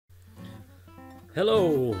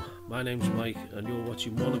Hello, my name's Mike and you're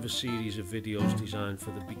watching one of a series of videos designed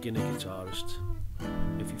for the beginner guitarist.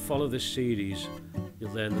 If you follow this series,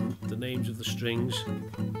 you'll learn the names of the strings,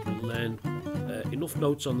 you'll learn enough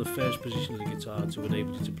notes on the first position of the guitar to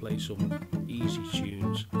enable you to play some easy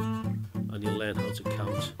tunes, and you'll learn how to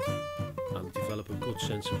count and develop a good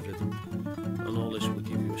sense of rhythm, and all this will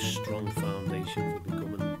give you a strong foundation for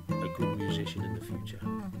becoming a good musician in the future.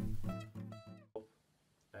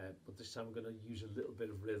 But this time I'm going to use a little bit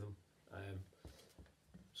of rhythm.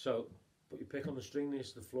 So put your pick on the string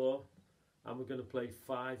nearest the floor, and we're going to play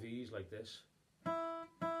 5 E's like this. 1, 2,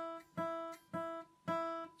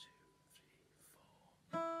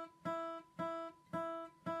 3, 4.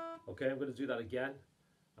 Okay, I'm going to do that again.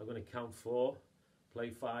 I'm going to count 4, play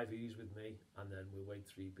 5 E's with me, and then we'll wait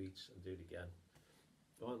 3 beats and do it again.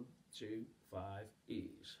 1, 2, 5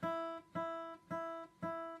 E's.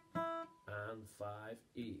 And 5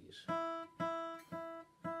 E's.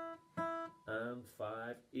 And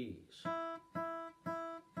 5 E's.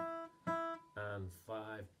 And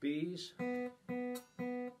 5 B's.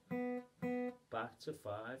 Back to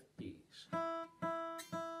 5 E's.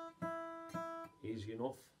 Easy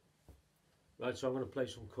enough. Right, so I'm going to play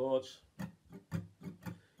some chords.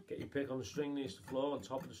 Get your pick on the string nearest the floor, on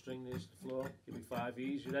top of the string nearest the floor. Give me 5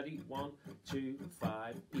 E's. You ready? 1, 2,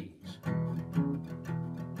 5 E's.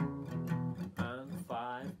 And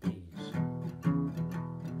 5 E's.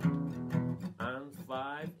 And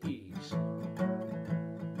 5 E's.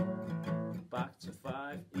 Back to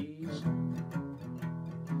 5 E's.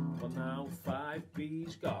 Well, now 5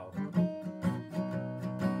 B's go.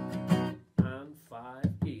 And 5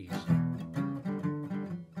 E's.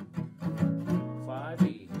 5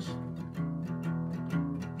 E's.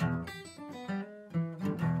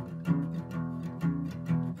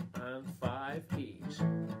 And 5 E's.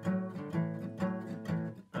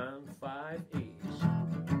 And 5 E's.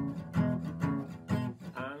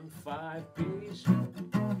 And 5 B's.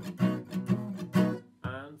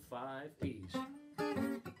 And 5 E's.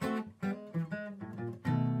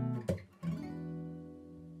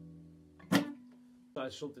 Try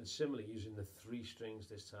something similar using the 3 strings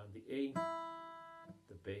this time, the E,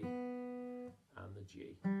 the B and the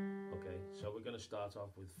G. Okay, so we're going to start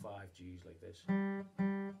off with 5 G's like this.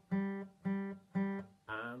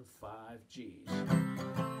 And 5 G's.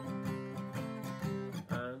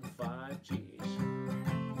 And 5 G's.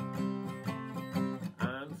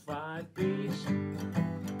 And 5 B's.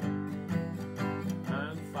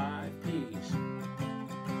 And 5 E's.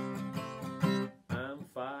 And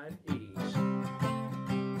 5 E's.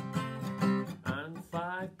 And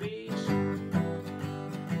 5 B's. And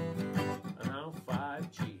now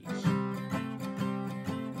 5 G's.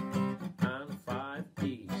 And 5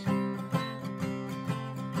 E's.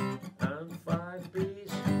 And 5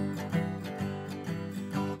 B's.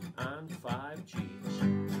 And 5 G's.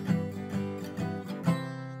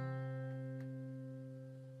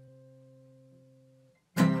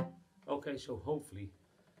 Okay, so hopefully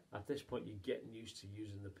at this point you're getting used to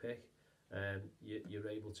using the pick, and you're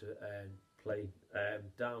able to play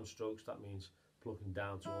down strokes. That means plucking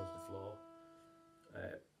down towards the floor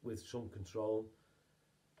with some control.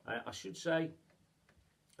 I should say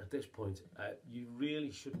at this point you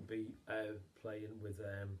really shouldn't be playing with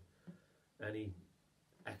any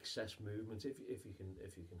excess movement if you can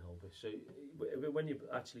help it. So when you're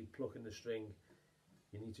actually plucking the string,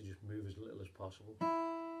 you need to just move as little as possible.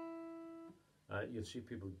 You'll see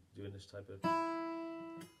people doing this type of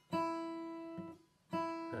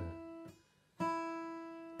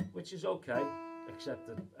which is okay, except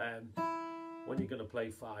that when you're going to play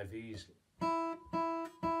 5 E's and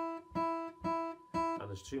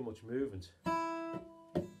there's too much movement,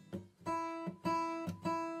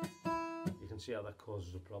 you can see how that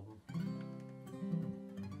causes a problem.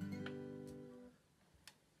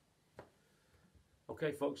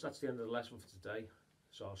 Okay folks, that's the end of the lesson for today,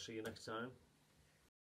 so I'll see you next time.